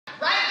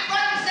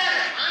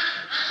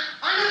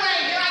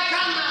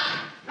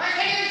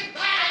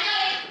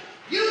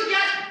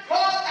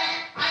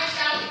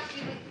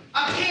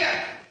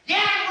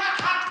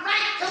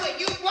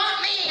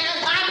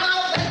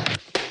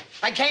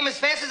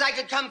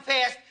come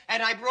fast,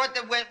 and I brought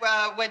the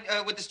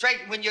with the straight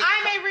when you.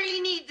 I may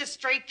really need the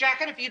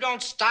straitjacket if you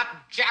don't stop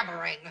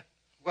jabbering.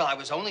 Well, I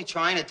was only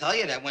trying to tell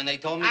you that when they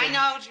told me. I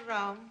know,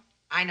 Jerome.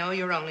 I know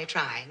you're only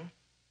trying.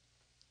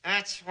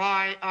 That's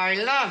why I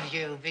love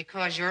you,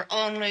 because you're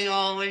only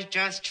always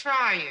just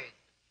trying.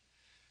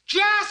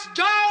 Just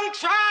don't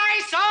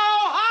try so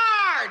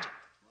hard!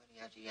 What do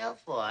you have to yell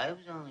for? I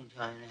was only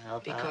trying to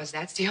help out. Because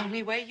that's the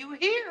only way you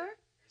hear.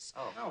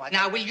 Oh, no,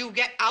 Now, will you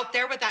get out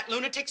there with that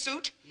lunatic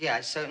suit? Yeah,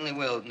 I certainly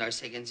will, Nurse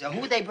Higgins.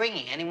 Who are they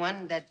bringing?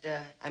 Anyone that,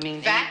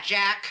 Fat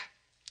Jack.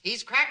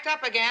 He's cracked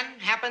up again.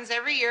 Happens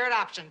every year at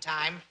option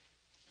time.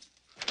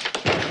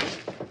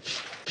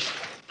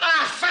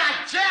 Ah,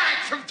 Fat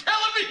Jack from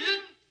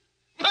television!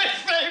 My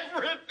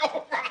favorite!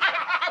 Oh.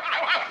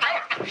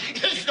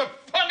 He's the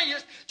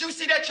funniest. Did you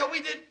see that show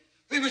we did?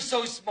 He was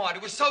so smart.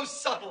 It was so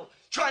subtle.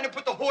 Trying to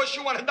put the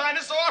horseshoe on a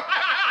dinosaur.